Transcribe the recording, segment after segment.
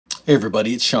Hey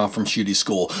everybody, it's Sean from Shootie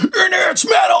School, and it's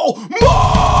Metal Month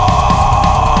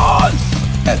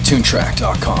at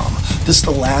TOONTRACK.com. This is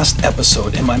the last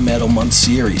episode in my Metal Month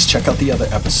series. Check out the other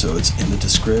episodes in the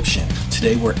description.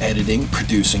 Today we're editing,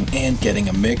 producing, and getting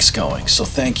a mix going. So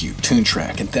thank you,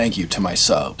 Toontrack, and thank you to my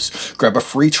subs. Grab a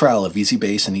free trial of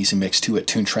EZbass and EZmix 2 at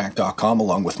TOONTRACK.com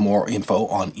along with more info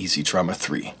on EZdrummer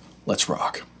 3. Let's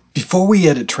rock. Before we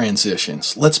edit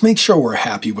transitions, let's make sure we're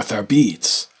happy with our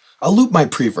beats. I'll loop my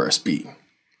pre-verse beat.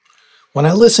 When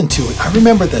I listen to it, I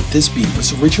remember that this beat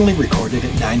was originally recorded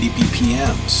at 90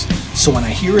 BPMs. So when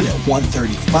I hear it at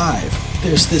 135,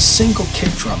 there's this single kick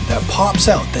drum that pops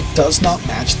out that does not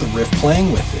match the riff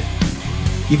playing with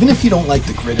it. Even if you don't like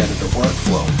the grid editor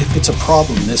workflow, if it's a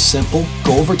problem this simple,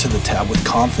 go over to the tab with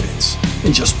confidence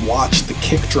and just watch the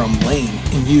kick drum lane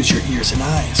and use your ears and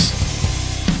eyes.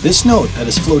 This note that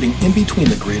is floating in between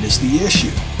the grid is the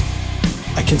issue.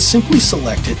 I can simply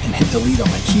select it and hit delete on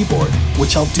my keyboard,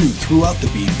 which I'll do throughout the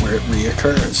beat where it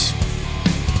reoccurs.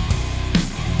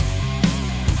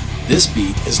 This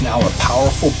beat is now a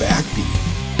powerful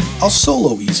backbeat. I'll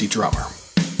solo EZdrummer.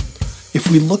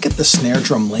 If we look at the snare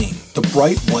drum lane, the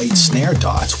bright white snare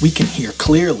dots we can hear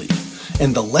clearly,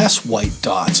 and the less white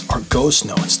dots are ghost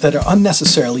notes that are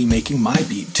unnecessarily making my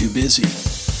beat too busy.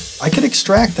 I could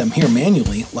extract them here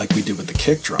manually like we did with the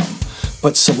kick drum,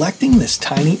 but selecting this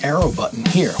tiny arrow button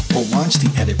here will launch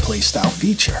the Edit Play Style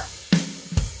feature.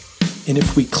 And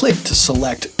if we click to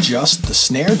select just the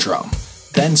snare drum,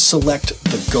 then select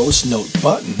the ghost note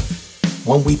button,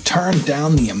 when we turn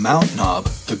down the amount knob,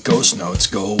 the ghost notes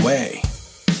go away.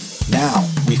 Now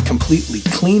we've completely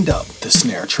cleaned up the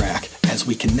snare track, as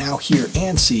we can now hear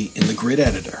and see in the grid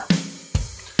editor.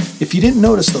 If you didn't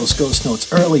notice those ghost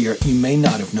notes earlier, you may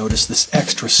not have noticed this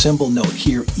extra cymbal note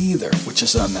here either, which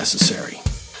is unnecessary.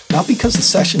 Not because the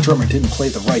session drummer didn't play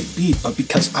the right beat, but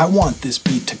because I want this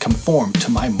beat to conform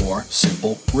to my more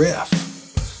simple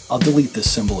riff. I'll delete this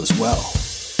cymbal as well.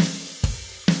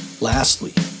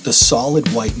 Lastly, the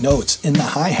solid white notes in the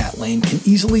hi-hat lane can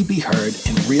easily be heard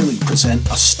and really present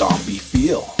a stompy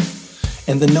feel.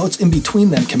 And the notes in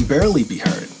between them can barely be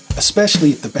heard,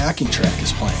 especially if the backing track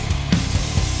is playing.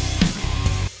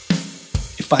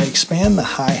 If I expand the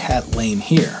hi-hat lane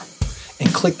here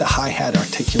and click the hi-hat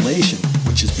articulation,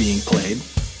 which is being played,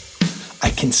 I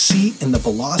can see in the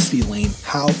velocity lane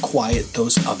how quiet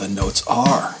those other notes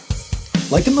are.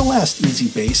 Like in the last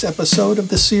EZbass episode of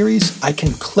the series, I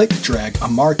can click drag a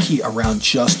marquee around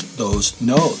just those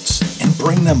notes and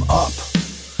bring them up.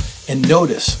 And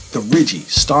notice the ridgy,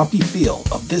 stompy feel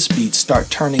of this beat start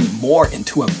turning more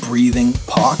into a breathing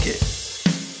pocket.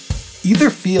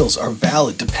 Either feels are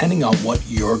valid depending on what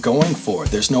you're going for.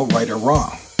 There's no right or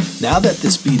wrong. Now that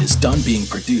this beat is done being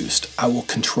produced, I will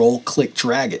Control-click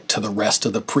drag it to the rest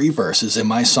of the pre-verses in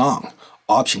my song.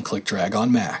 Option-click drag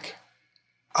on Mac.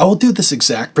 I will do this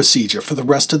exact procedure for the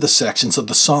rest of the sections of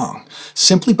the song,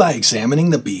 simply by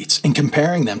examining the beats and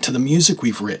comparing them to the music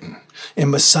we've written, and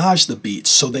massage the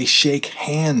beats so they shake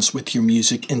hands with your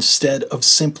music instead of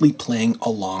simply playing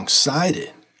alongside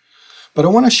it. But I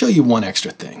want to show you one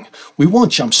extra thing. We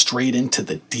won't jump straight into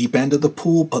the deep end of the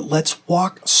pool, but let's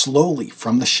walk slowly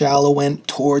from the shallow end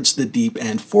towards the deep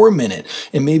end for a minute,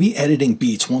 and maybe editing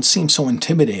beats won't seem so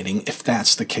intimidating if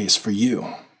that's the case for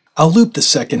you. I'll loop the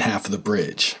second half of the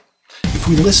bridge. If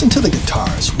we listen to the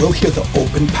guitars, we'll hear the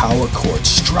open power chords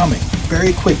strumming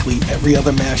very quickly every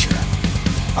other measure.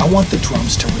 I want the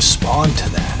drums to respond to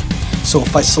that. So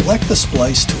if I select the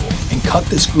splice tool and cut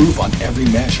this groove on every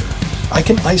measure, I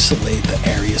can isolate the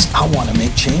areas I want to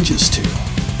make changes to.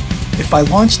 If I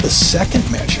launch the second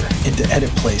measure into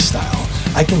Edit Play Style,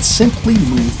 I can simply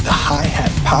move the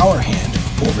hi-hat power hand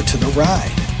over to the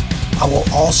right. I will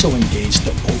also engage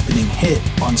the opening hit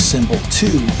on cymbal 2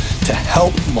 to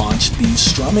help launch these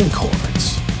strumming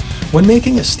chords. When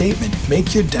making a statement,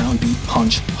 make your downbeat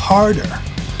punch harder.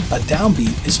 A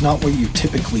downbeat is not where you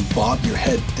typically bob your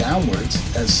head downwards,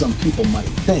 as some people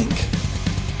might think.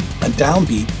 A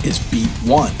downbeat is beat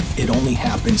 1. It only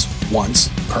happens once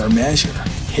per measure.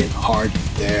 Hit hard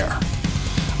there.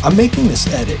 I'm making this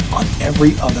edit on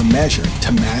every other measure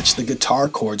to match the guitar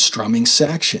chord strumming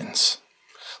sections.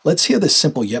 Let's hear the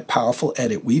simple yet powerful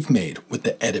edit we've made with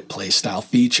the Edit Play Style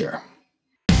feature.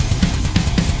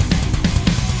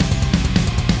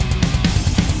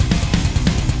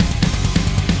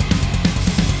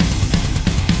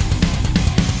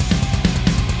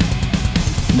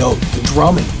 Note the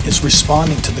drumming is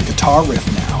responding to the guitar riff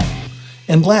now.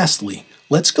 And lastly,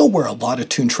 let's go where a lot of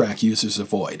Toontrack users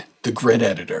avoid, the grid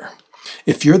editor.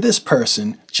 If you're this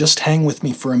person, just hang with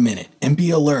me for a minute and be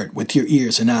alert with your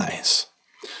ears and eyes.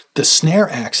 The snare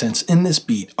accents in this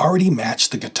beat already match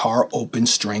the guitar open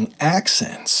string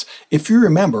accents. If you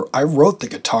remember, I wrote the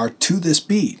guitar to this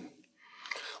beat.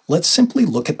 Let's simply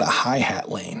look at the hi-hat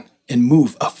lane and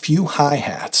move a few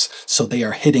hi-hats so they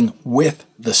are hitting with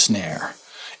the snare.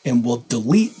 And we'll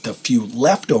delete the few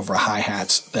leftover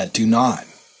hi-hats that do not.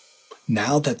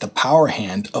 Now that the power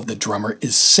hand of the drummer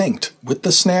is synced with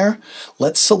the snare,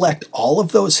 let's select all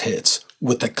of those hits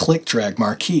with the click drag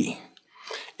marquee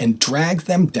and drag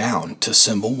them down to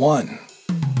cymbal 1.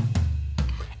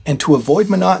 And to avoid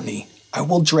monotony, I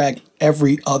will drag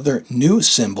every other new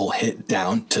cymbal hit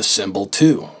down to cymbal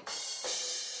 2.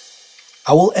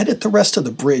 I will edit the rest of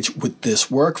the bridge with this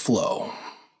workflow.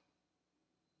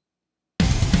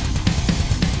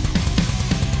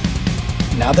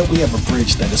 Now that we have a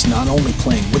bridge that is not only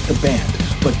playing with the band,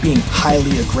 but being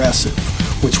highly aggressive,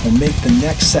 which will make the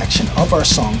next section of our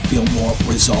song feel more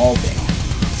resolving,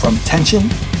 from tension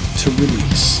to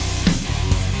release.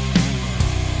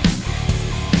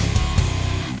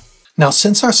 Now,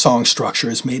 since our song structure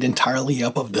is made entirely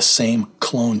up of the same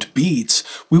cloned beats,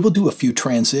 we will do a few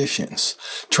transitions.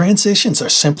 Transitions are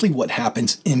simply what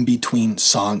happens in between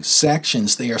song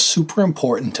sections. They are super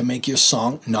important to make your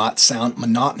song not sound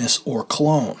monotonous or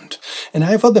cloned. And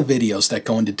I have other videos that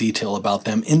go into detail about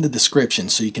them in the description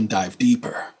so you can dive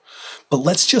deeper. But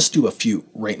let's just do a few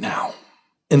right now.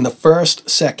 In the first,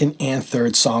 second, and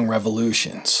third song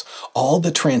revolutions, all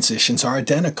the transitions are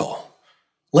identical.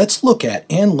 Let's look at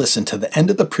and listen to the end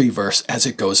of the pre-verse as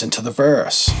it goes into the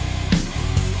verse.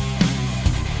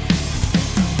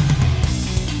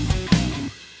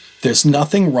 There's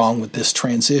nothing wrong with this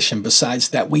transition besides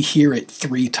that we hear it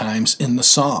 3 times in the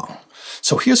song.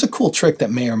 So here's a cool trick that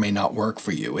may or may not work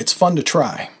for you. It's fun to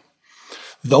try.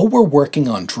 Though we're working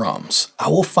on drums, I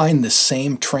will find the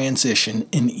same transition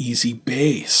in easy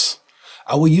bass.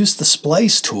 I will use the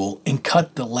splice tool and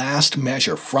cut the last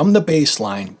measure from the bass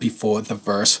line before the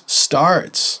verse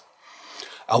starts.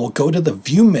 I will go to the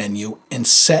view menu and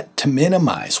set to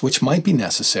minimize, which might be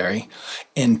necessary,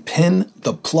 and pin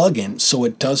the plugin so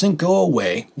it doesn't go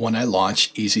away when I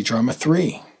launch EZdrummer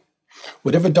 3.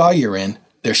 Whatever DAW you're in,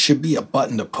 there should be a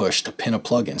button to push to pin a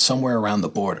plugin somewhere around the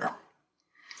border.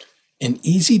 In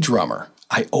EZdrummer,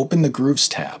 I open the Grooves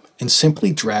tab and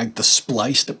simply drag the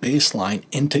spliced bass line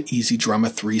into EZdrummer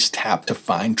 3's tap to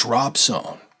find drop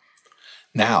zone.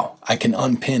 Now I can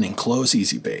unpin and close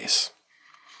EZbass.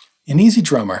 In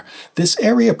EZdrummer, this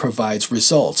area provides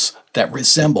results that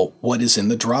resemble what is in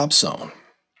the drop zone.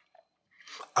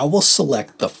 I will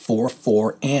select the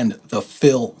 4/4 and the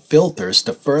fill filters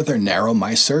to further narrow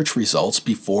my search results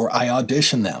before I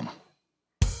audition them.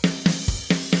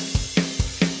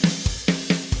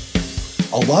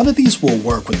 A lot of these will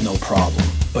work with no problem,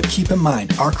 but keep in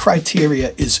mind our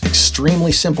criteria is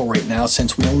extremely simple right now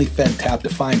since we only fed tap to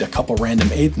find a couple random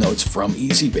 8th notes from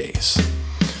EZbass.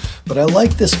 But I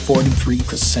like this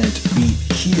 43%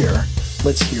 beat here.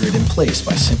 Let's hear it in place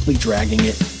by simply dragging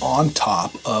it on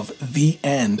top of the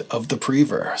end of the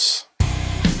pre-verse.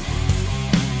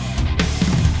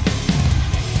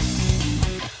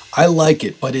 I like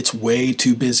it, but it's way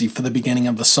too busy for the beginning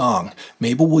of the song.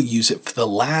 Maybe we'll use it for the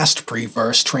last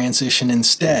pre-verse transition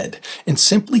instead, and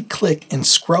simply click and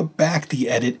scrub back the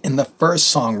edit in the first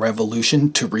song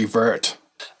revolution to revert.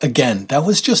 Again, that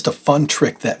was just a fun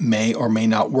trick that may or may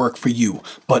not work for you,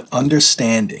 but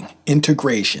understanding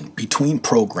integration between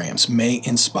programs may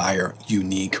inspire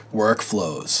unique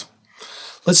workflows.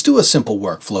 Let's do a simple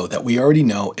workflow that we already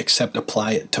know except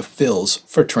apply it to fills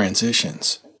for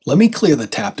transitions. Let me clear the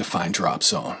tap to find drop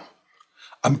zone.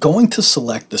 I'm going to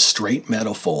select the straight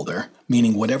metal folder,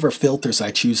 meaning whatever filters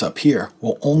I choose up here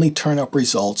will only turn up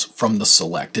results from the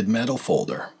selected metal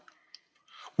folder.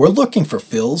 We're looking for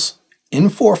fills in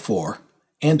 4/4,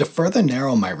 and to further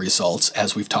narrow my results,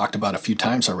 as we've talked about a few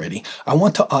times already, I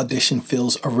want to audition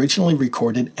fills originally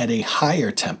recorded at a higher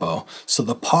tempo so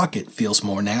the pocket feels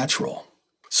more natural.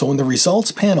 So in the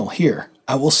results panel here,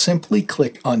 I will simply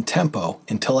click on tempo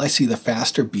until I see the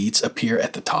faster beats appear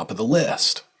at the top of the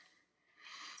list.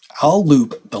 I'll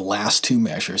loop the last 2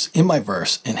 measures in my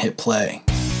verse and hit play.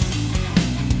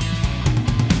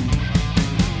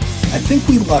 I think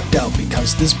we lucked out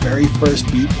because this very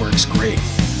first beat works great.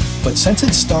 But since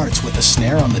it starts with a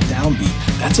snare on the downbeat,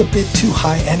 that's a bit too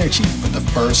high energy for the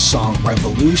first song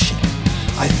revolution.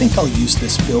 I think I'll use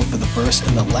this fill for the verse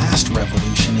in the last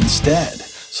revolution instead.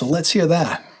 So let's hear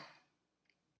that.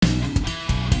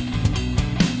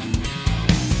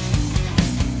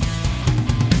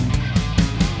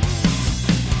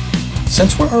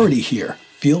 Since we're already here,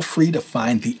 feel free to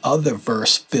find the other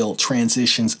verse fill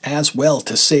transitions as well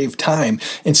to save time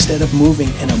instead of moving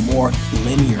in a more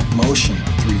linear motion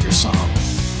through your song.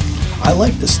 I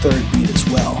like this third beat as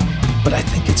well, but I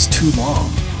think it's too long.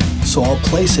 So I'll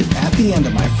place it at the end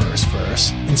of my first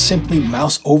verse and simply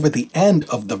mouse over the end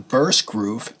of the verse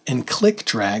groove and click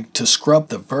drag to scrub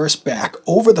the verse back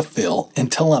over the fill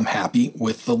until I'm happy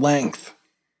with the length.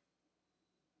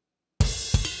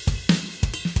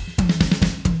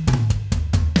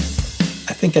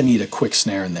 I think I need a quick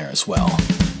snare in there as well.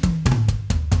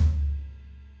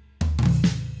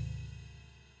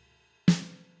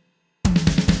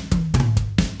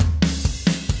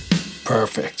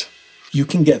 Perfect. You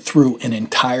can get through an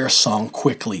entire song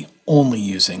quickly only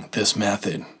using this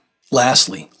method.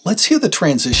 Lastly, let's hear the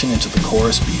transition into the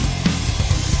chorus beat.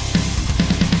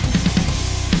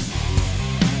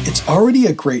 It's already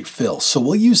a great fill, so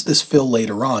we'll use this fill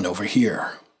later on over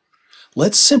here.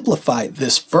 Let's simplify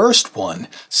this first one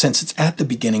since it's at the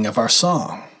beginning of our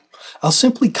song. I'll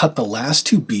simply cut the last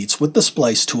two beats with the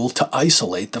splice tool to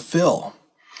isolate the fill.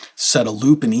 Set a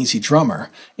loop in EZdrummer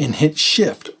and hit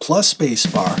Shift plus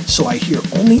spacebar so I hear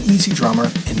only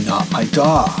EZdrummer and not my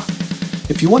DAW.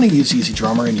 If you want to use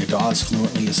EZdrummer in your DAW as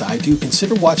fluently as I do,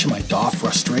 consider watching my DAW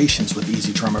frustrations with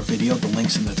EZdrummer video, the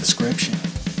link's in the description.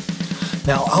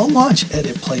 Now I'll launch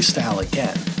Edit Playstyle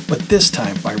again, but this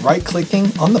time by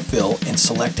right-clicking on the fill and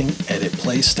selecting Edit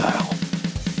Playstyle.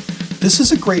 This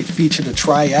is a great feature to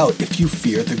try out if you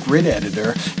fear the grid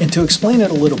editor, and to explain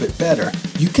it a little bit better,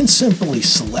 you can simply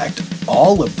select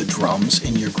all of the drums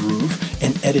in your groove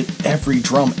and edit every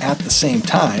drum at the same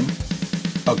time,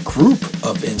 a group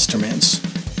of instruments,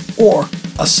 or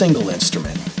a single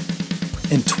instrument,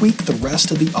 and tweak the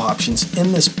rest of the options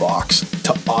in this box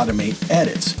to automate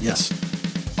edits. Yes,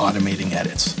 automating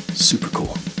edits. Super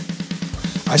cool.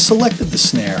 I selected the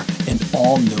snare and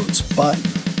all notes button,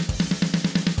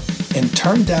 and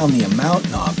turn down the amount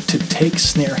knob to take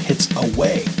snare hits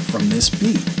away from this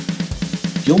beat.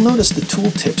 You'll notice the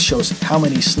tooltip shows how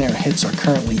many snare hits are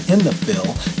currently in the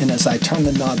fill, and as I turn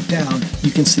the knob down,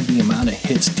 you can see the amount of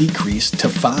hits decrease to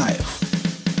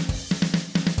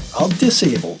 5. I'll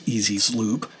disable Easy's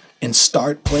loop and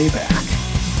start playback.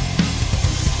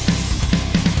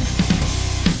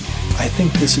 I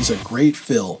think this is a great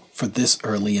fill for this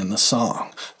early in the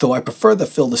song, though I prefer the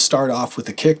fill to start off with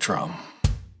a kick drum.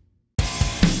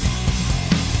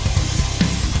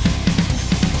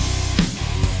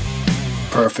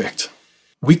 Perfect.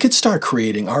 We could start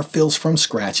creating our fills from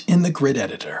scratch in the grid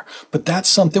editor, but that's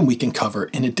something we can cover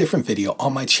in a different video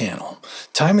on my channel.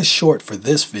 Time is short for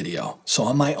this video, so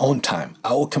on my own time,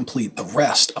 I will complete the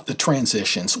rest of the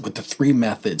transitions with the 3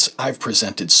 methods I've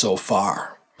presented so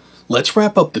far. Let's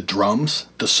wrap up the drums,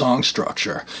 the song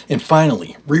structure, and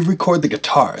finally re-record the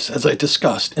guitars as I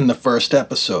discussed in the first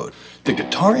episode. The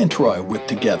guitar intro I whipped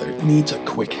together needs a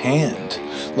quick hand.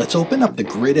 Let's open up the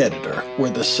grid editor where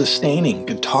the sustaining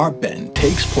guitar bend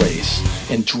takes place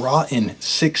and draw in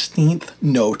 16th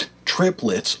note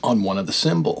triplets on one of the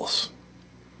cymbals.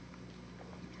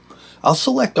 I'll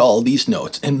select all these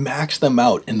notes and max them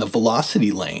out in the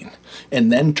velocity lane,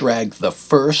 and then drag the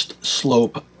first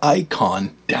slope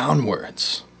icon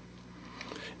downwards.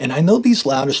 And I know these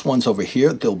loudest ones over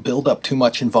here, they'll build up too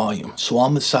much in volume, so I'll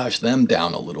massage them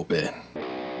down a little bit.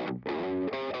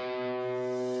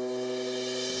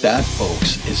 That,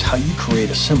 folks, is how you create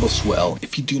a cymbal swell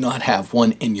if you do not have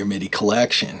one in your MIDI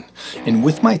collection. And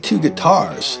with my 2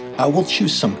 guitars, I will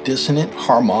choose some dissonant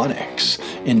harmonics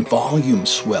and volume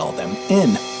swell them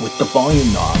in with the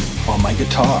volume knob on my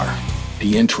guitar.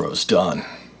 The intro's done.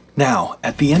 Now,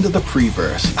 at the end of the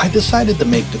pre-verse, I decided to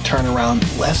make the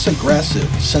turnaround less aggressive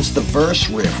since the verse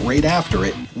riff right after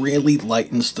it really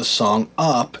lightens the song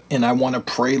up, and I want a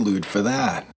prelude for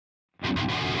that.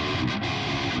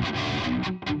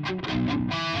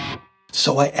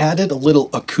 So I added a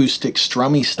little acoustic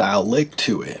strummy style lick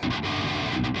to it.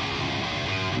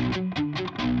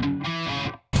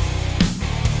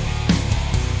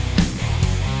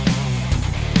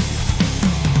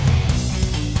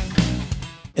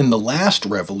 In the last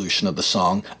revolution of the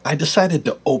song, I decided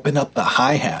to open up the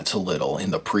hi-hats a little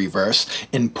in the pre-verse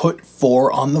and put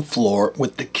 4 on the floor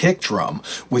with the kick drum,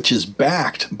 which is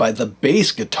backed by the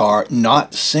bass guitar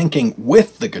not syncing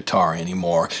with the guitar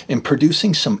anymore and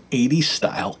producing some 80s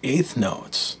style 8th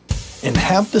notes. And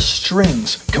have the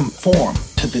strings conform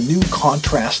to the new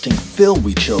contrasting fill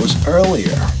we chose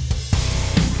earlier.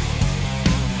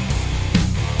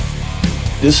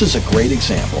 This is a great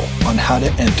example on how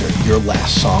to enter your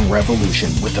last song revolution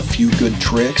with a few good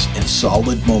tricks and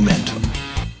solid momentum.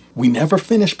 We never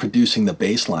finished producing the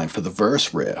bass line for the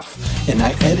verse riff, and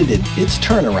I edited its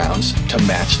turnarounds to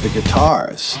match the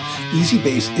guitars.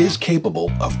 EZbass is capable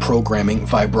of programming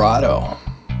vibrato.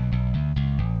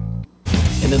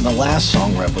 And in the last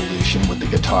song, Revolution, with the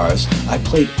guitars, I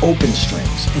played open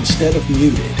strings instead of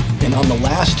muted. And on the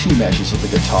last two measures of the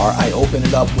guitar, I open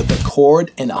it up with a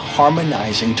chord and a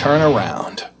harmonizing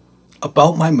turnaround.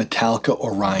 About my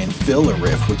𝗪𝗔𝗡𝗧𝗪 filler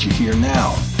riff, which you hear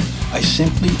now, I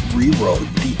simply rewrote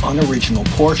the unoriginal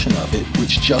portion of it,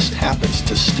 which just happens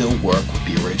to still work with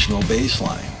the original bass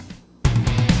line.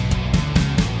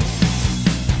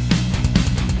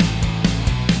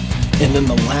 And in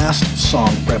the last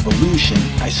song, Revolution,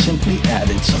 I simply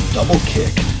added some double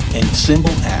kick and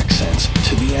cymbal accents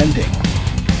to the ending.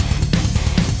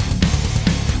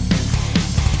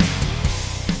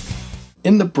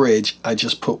 In the bridge, I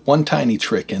just put one tiny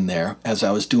trick in there. As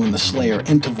I was doing the Slayer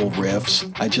interval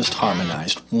riffs, I just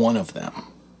harmonized one of them.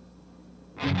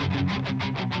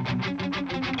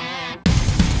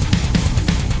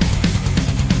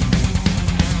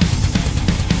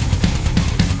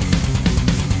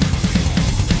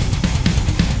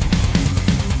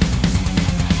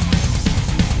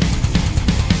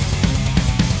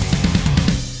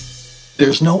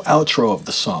 There's no outro of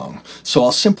the song, so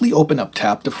I'll simply open up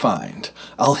Tap to Find.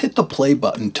 I'll hit the play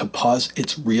button to pause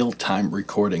its real-time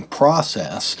recording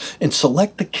process and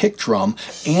select the kick drum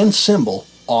and cymbal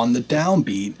on the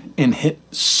downbeat and hit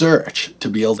search to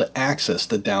be able to access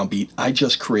the downbeat I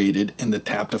just created in the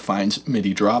Tap to Find's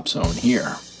MIDI drop zone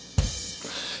here.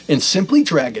 And simply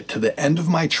drag it to the end of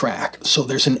my track so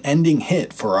there's an ending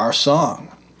hit for our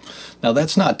song. Now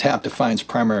that's not Tap to Find's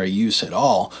primary use at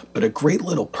all, but a great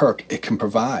little perk it can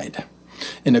provide.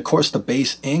 And of course the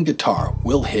bass and guitar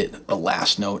will hit the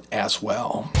last note as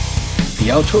well.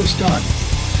 The outro's done.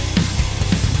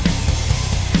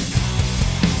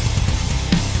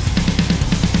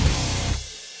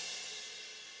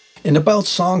 And about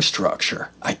song structure,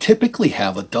 I typically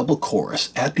have a double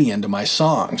chorus at the end of my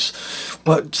songs,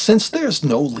 but since there's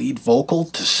no lead vocal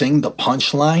to sing the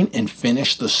punchline and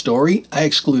finish the story, I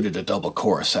excluded a double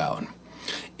chorus out.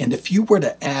 And if you were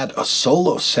to add a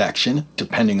solo section,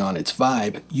 depending on its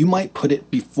vibe, you might put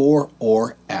it before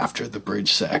or after the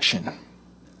bridge section.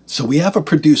 So we have a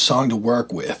produced song to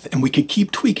work with, and we could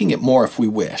keep tweaking it more if we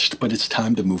wished, but it's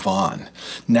time to move on.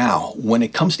 Now, when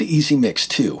it comes to EZmix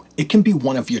 2, it can be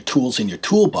one of your tools in your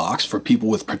toolbox for people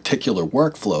with particular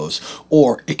workflows,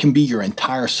 or it can be your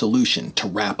entire solution to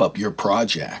wrap up your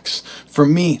projects. For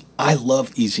me, I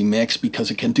love EZmix because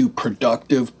it can do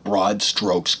productive, broad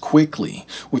strokes quickly,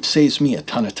 which saves me a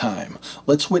ton of time.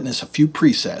 Let's witness a few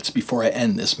presets before I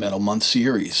end this Metal Month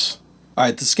series.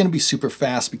 Alright, this is going to be super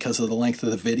fast because of the length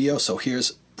of the video, so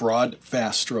here's broad,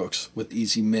 fast strokes with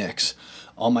EZmix.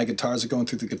 All my guitars are going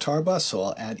through the guitar bus, so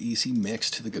I'll add EZmix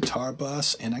to the guitar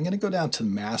bus, and I'm going to go down to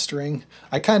mastering.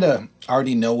 I kind of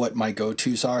already know what my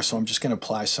go-tos are, so I'm just going to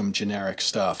apply some generic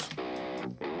stuff.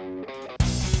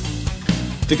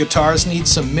 The guitars need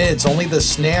some mids, only the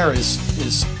snare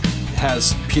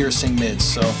has piercing mids,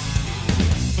 so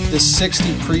this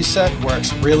 60 preset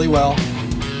works really well.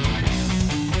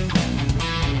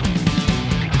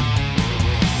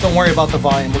 Don't worry about the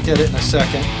volume, we'll get it in a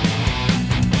second.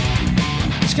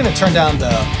 I'm just going to turn down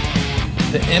the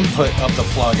input of the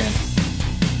plugin.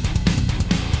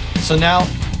 So now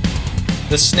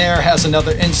the snare has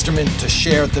another instrument to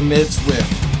share the mids with.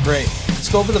 Great. Let's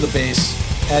go over to the bass,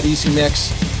 add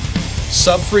EZmix.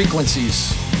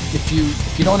 Sub-frequencies. If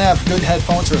you don't have good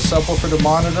headphones or a subwoofer to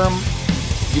monitor them,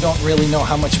 you don't really know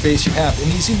how much bass you have. In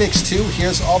EZmix 2,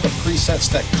 here's all the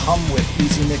presets that come with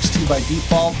EZmix 2 by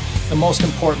default. The most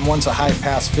important one's a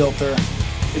high-pass filter.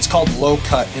 It's called low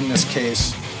cut in this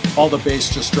case. All the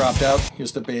bass just dropped out.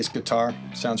 Here's the bass guitar.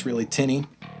 Sounds really tinny.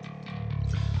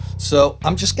 So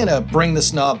I'm just gonna bring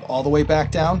this knob all the way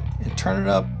back down and turn it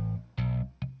up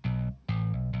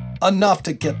enough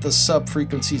to get the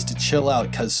sub-frequencies to chill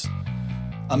out, because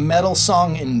a metal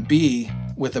song in B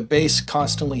with a bass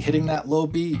constantly hitting that low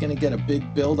B, you're going to get a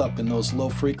big buildup in those low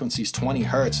frequencies, 20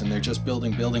 hertz, and they're just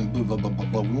building, blah, blah, blah, blah,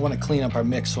 blah. We want to clean up our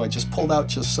mix, so I just pulled out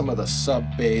just some of the sub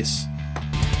bass.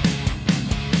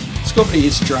 Let's go over to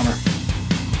EZdrummer.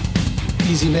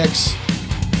 EZmix.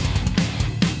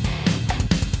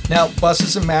 Now,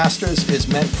 buses and masters is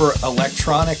meant for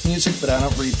electronic music, but I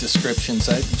don't read descriptions.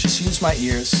 I just use my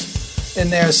ears.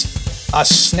 And there's a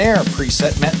snare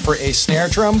preset meant for a snare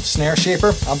drum, snare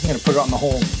shaper. I'm going to put it on the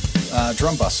whole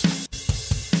drum bus.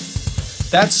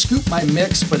 That scooped my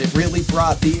mix, but it really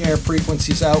brought the air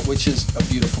frequencies out, which is a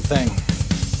beautiful thing.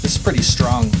 This is pretty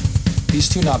strong. These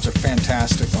two knobs are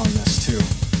fantastic on this too.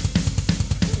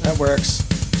 That works.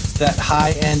 that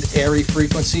high-end airy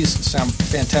frequencies sound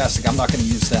fantastic. I'm not going to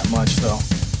use that much though.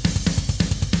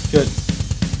 Good.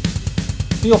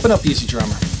 Let me open up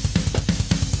EZdrummer.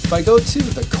 If I go to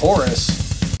the chorus,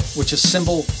 which is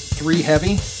cymbal 3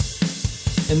 heavy,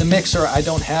 in the mixer I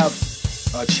don't have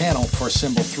a channel for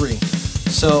cymbal 3.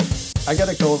 So I got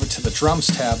to go over to the drums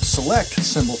tab, select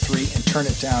cymbal 3 and turn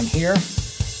it down here.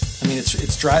 I mean,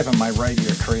 it's driving my right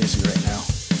ear crazy right now.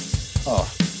 Oh,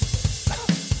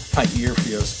 my ear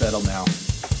feels better now.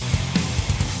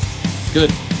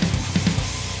 Good.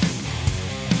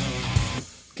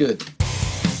 Good.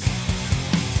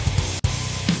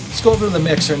 Let's go over to the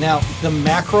mixer. Now, the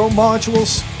macro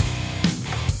modules,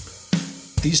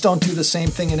 these don't do the same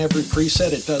thing in every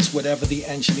preset. It does whatever the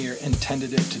engineer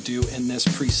intended it to do in this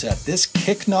preset. This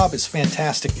kick knob is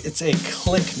fantastic. It's a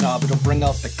click knob. It'll bring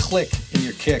out the click in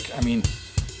your kick. I mean,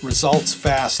 results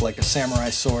fast like a samurai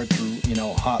sword through, you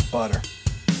know, hot butter.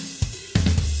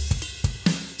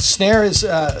 Snare is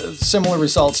similar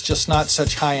results, just not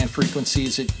such high-end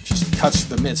frequencies. It just cuts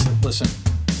the mids. Listen.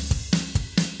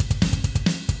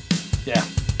 Yeah,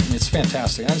 I mean, it's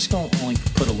fantastic. I'm just going to only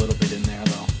put a little bit in there,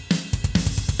 though.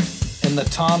 And the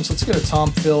toms, let's get a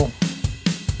tom fill.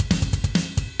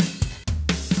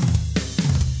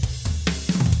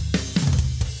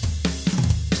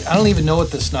 I don't even know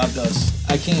what this knob does.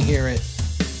 I can't hear it.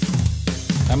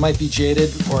 I might be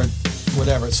jaded or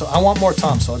whatever. So I want more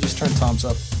toms, so I'll just turn toms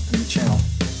up in the channel.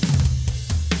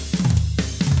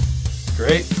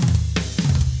 Great.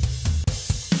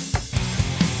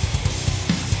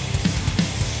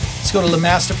 Let's go to the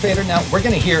master fader. Now we're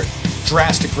going to hear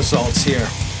drastic results here.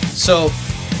 So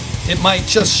it might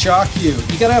just shock you.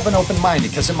 You got to have an open mind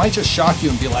because it might just shock you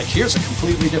and be like, here's a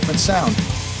completely different sound.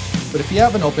 But if you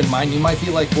have an open mind, you might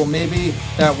be like, well, maybe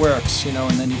that works, you know,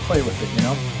 and then you play with it, you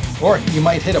know? Or you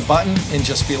might hit a button and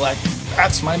just be like,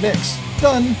 that's my mix.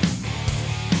 Done.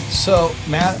 So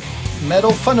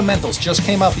Metal Fundamentals just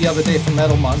came out the other day for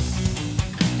Metal Month.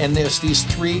 And there's these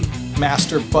 3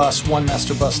 master bus, 1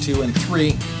 master bus 2, and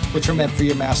 3, which are meant for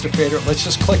your master fader. Let's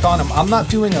just click on them. I'm not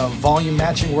doing a volume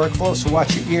matching workflow, so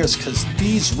watch your ears because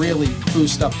these really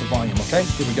boost up the volume, okay?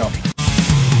 Here we go.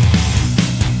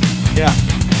 Yeah.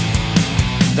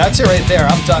 That's it right there.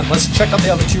 I'm done. Let's check out the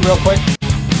other 2 real quick.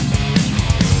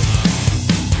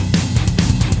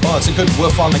 Oh, it's a good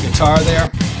woof on the guitar there.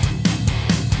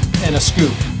 And a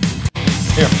scoop.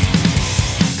 Here.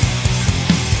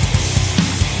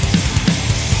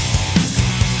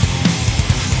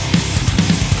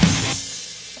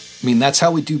 I mean, that's how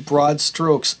we do broad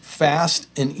strokes fast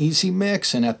and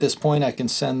EZmix, and at this point I can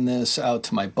send this out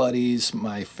to my buddies,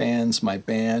 my fans, my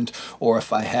band, or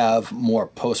if I have more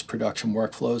post-production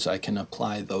workflows, I can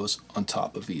apply those on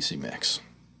top of EZmix.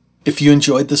 If you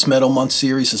enjoyed this Metal Month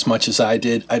series as much as I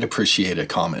did, I'd appreciate a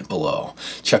comment below.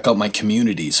 Check out my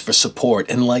communities for support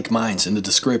and like minds in the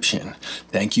description.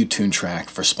 Thank you Toontrack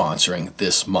for sponsoring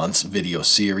this month's video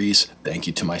series. Thank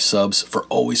you to my subs for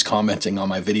always commenting on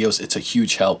my videos. It's a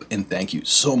huge help, and thank you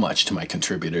so much to my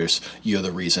contributors. You're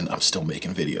the reason I'm still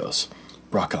making videos.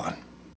 Rock on.